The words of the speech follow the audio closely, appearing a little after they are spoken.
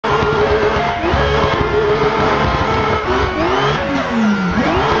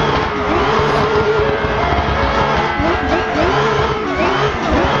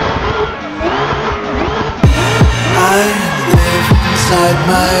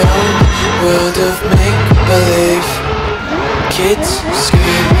my own world of make-believe. Kids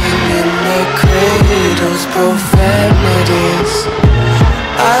screaming in their cradles, profanities.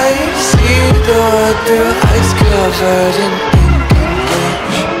 I see the world through eyes covered in ink and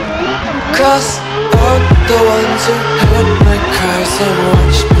bleach. Cross out the ones who heard my cries and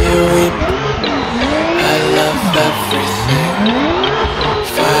watched me weep. I love everything.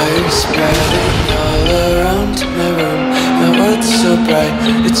 Fire spreading all around my room. My world's so bright,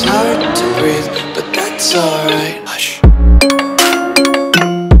 it's hard to breathe, but that's alright. Hush.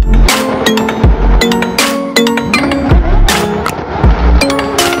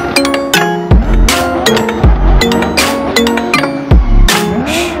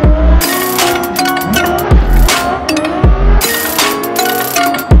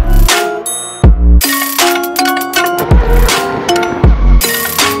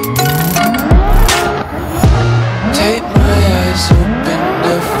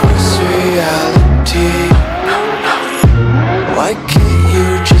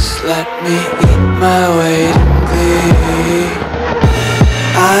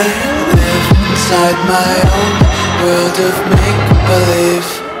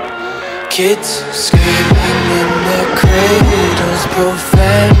 Kids screaming in their cradles,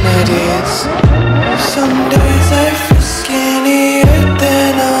 profanities. Some days I feel skinnier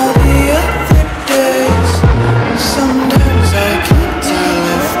than all the other days. Sometimes I can't tell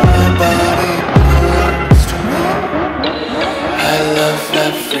if my body belongs to me. I love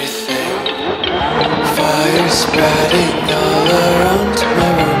everything. Fire spreading all around my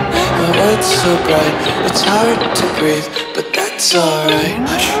room. My world's so bright, it's hard to breathe, but that's alright.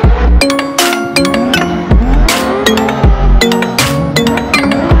 Hush.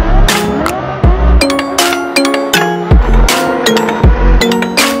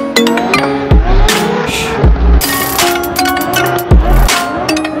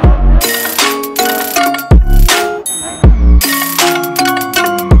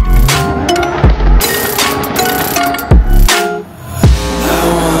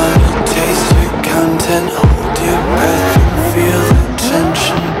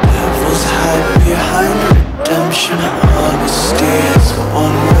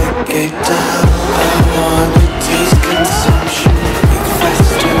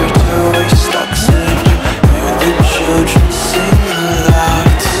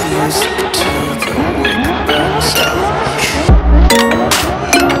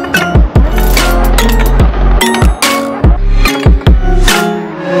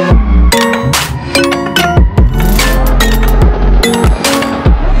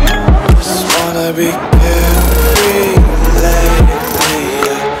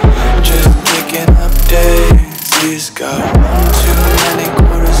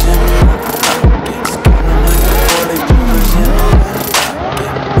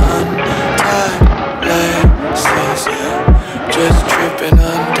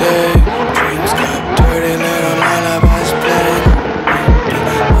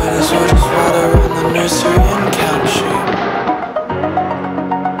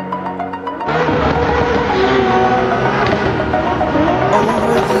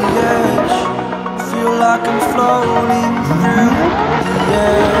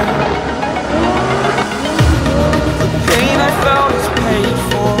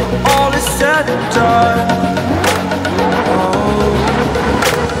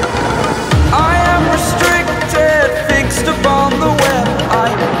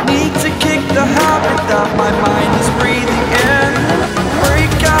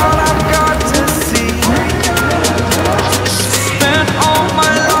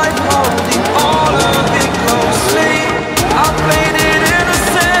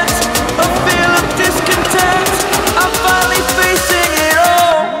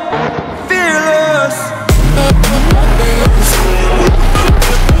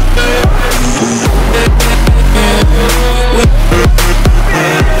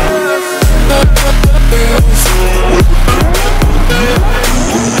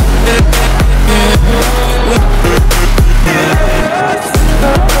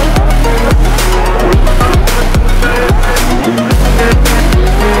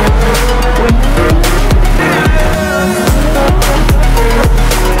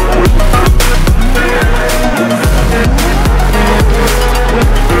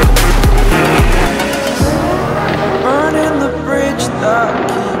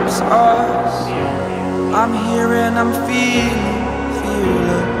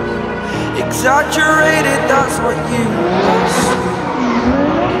 Exaggerated, that's what you assume.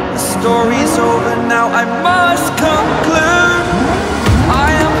 The story's over now, I must conclude.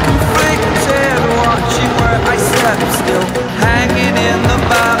 I am conflicted, watching where I step still, hanging in the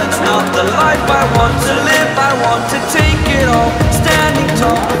I want to live, I want to take it all. Standing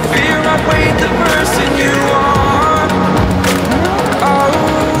tall, fear outweighed the person you are.